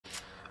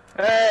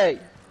Hey!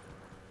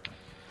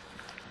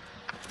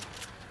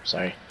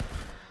 Sorry.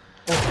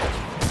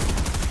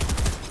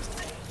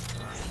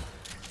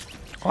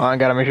 Well, I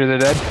gotta make sure they're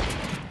dead.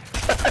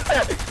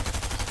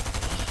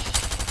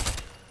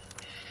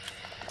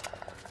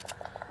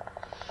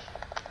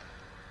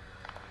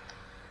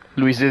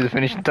 Luis did the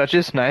finishing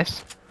touches.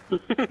 Nice.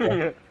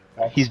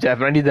 He's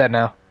definitely dead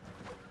now.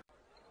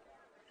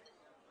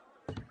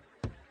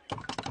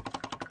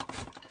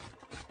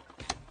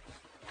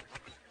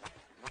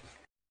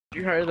 Did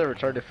you hire the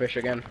retarded fish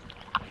again?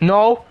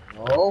 No.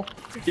 No.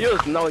 He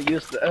was no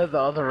use the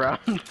other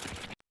round.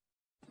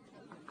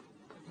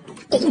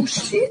 Oh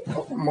shit! I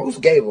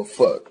almost gave a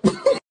fuck.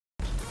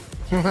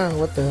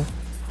 What the?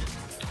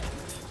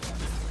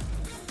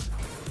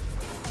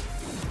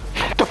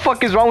 What the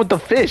fuck is wrong with the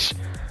fish?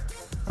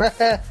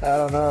 I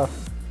don't know.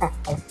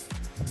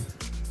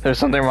 There's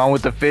something wrong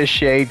with the fish,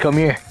 Shade. Come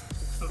here.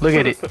 Look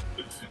at it.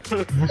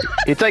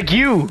 It's like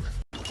you.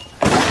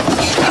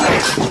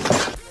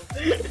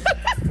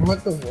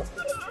 What the fuck?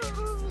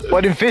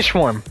 What in fish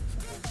form?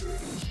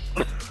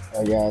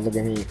 Oh yeah, look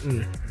at me.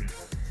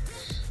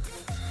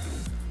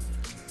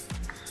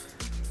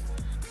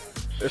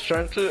 It's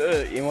trying to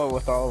emote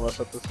with all of us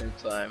at the same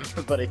time,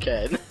 but it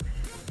can.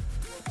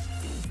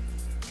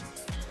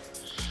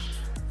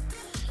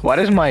 Why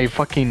does my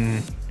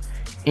fucking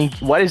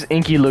why does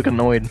Inky look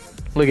annoyed?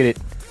 Look at it.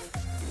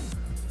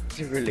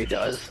 It really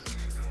does.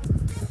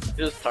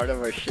 It's part of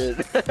our shit.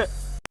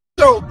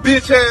 Yo,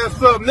 bitch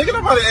ass up, nigga.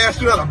 Nobody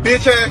asked you that a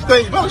bitch ass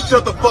thing. You better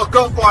shut the fuck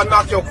up before I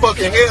knock your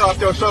fucking head off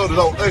your shoulders,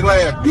 old ugly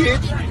ass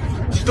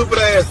bitch. Stupid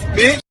ass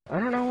bitch. I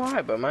don't know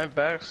why, but my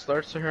back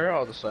starts to hurt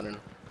all of a sudden.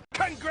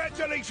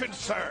 Congratulations,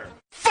 sir.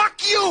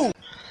 Fuck you.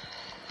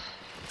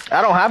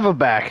 I don't have a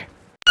back.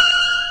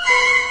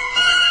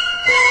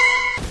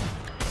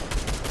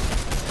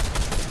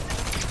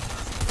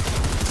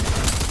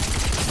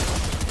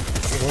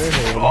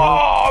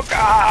 Oh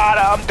god,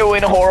 I'm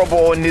doing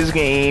horrible in this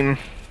game.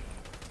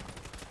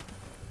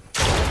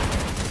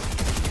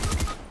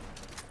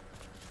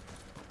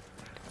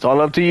 It's all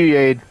up to you,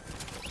 Yade.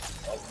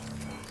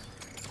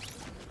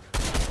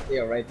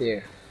 Yeah, right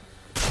there.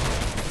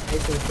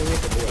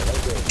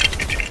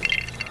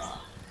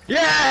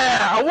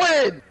 Yeah, I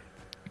win!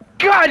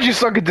 God, you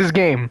suck at this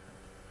game.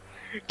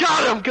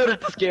 God, I'm good at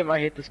this game. I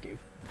hate this game.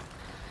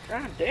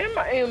 God damn,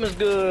 my aim is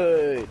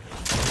good.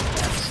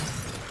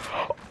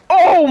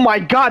 Oh my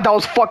god, that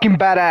was fucking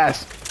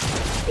badass.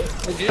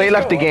 They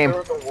left the game.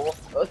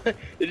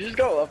 Did you just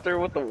go up there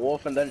with the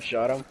wolf and then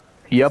shot him?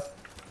 Yep.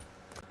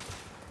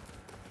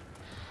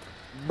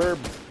 Burb.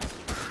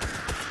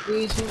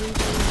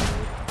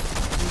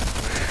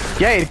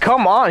 Yade,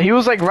 come on. He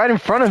was like right in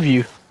front of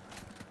you.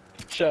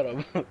 Shut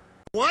up.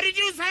 What did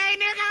you say,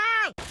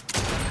 nigga?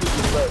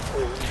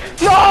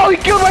 No, he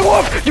killed my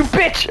wolf, you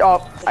bitch.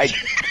 Oh, I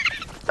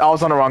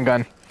was on the wrong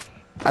gun.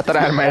 I thought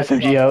I had my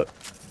SMG out.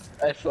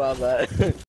 I saw that.